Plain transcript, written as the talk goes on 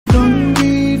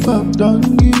up,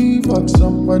 don't give up.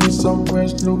 Somebody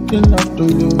somewhere's looking after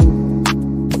you.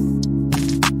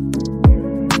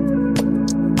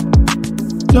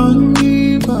 Don't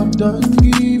give up, don't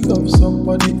give up.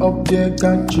 Somebody up there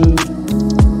got you.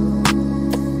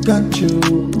 Got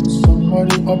you.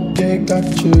 Somebody up there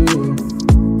got you.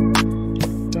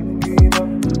 Don't give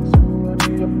up.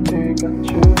 Somebody up there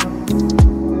got you.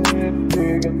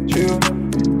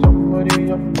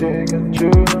 Somebody up there got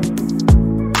you.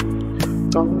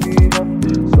 Don't give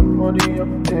up. Somebody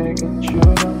up there got you.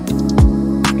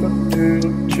 Got you.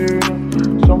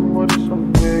 Somebody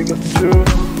somewhere got you.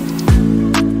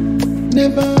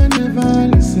 Never, never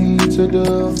listen to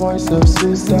the voice of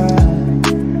suicide.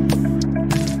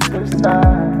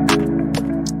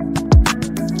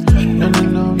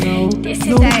 No.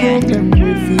 No problem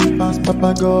with you, pass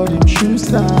Papa God in shoe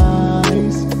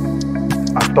size.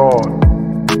 I thought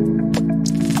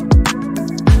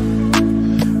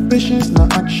patience na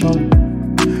action,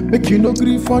 make you no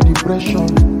grief for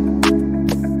depression.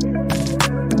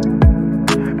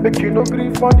 Make you no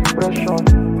grief for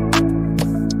depression.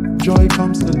 Joy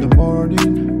comes in the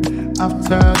morning,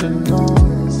 after the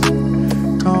noise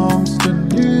comes the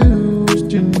news,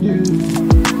 the news.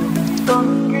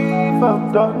 Don't give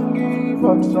up, don't give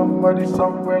up. Somebody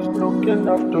somewhere's looking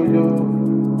after you.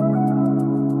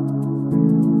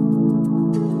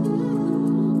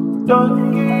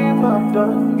 Don't give up,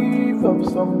 don't give up.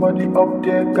 Somebody up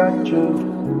there got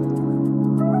you.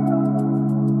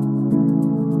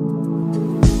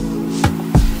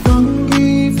 Don't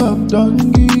give up,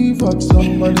 don't give up.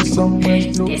 Somebody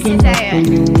somewhere's looking after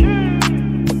you.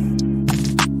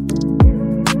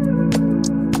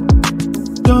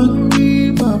 Don't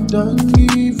give up, don't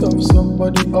give up.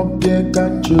 Somebody up there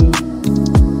got you.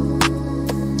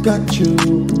 Got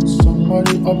you.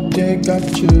 Somebody up there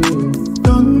got you.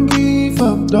 Don't give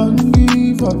up, don't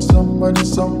give up. Somebody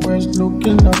somewhere's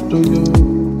looking after you.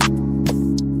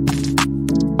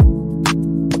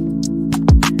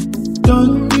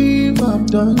 Don't give up,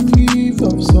 don't give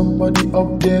up. Somebody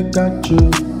up there got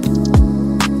you.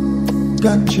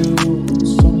 Got you.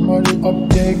 Somebody up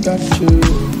there got you.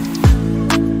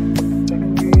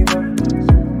 Don't give up.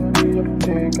 Somebody up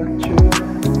there got you.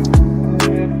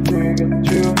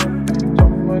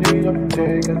 Somebody up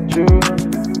there got you.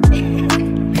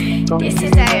 This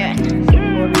is Aaron.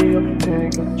 Somebody up there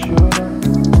got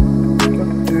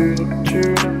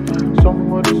you.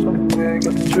 Somebody somewhere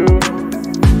got you.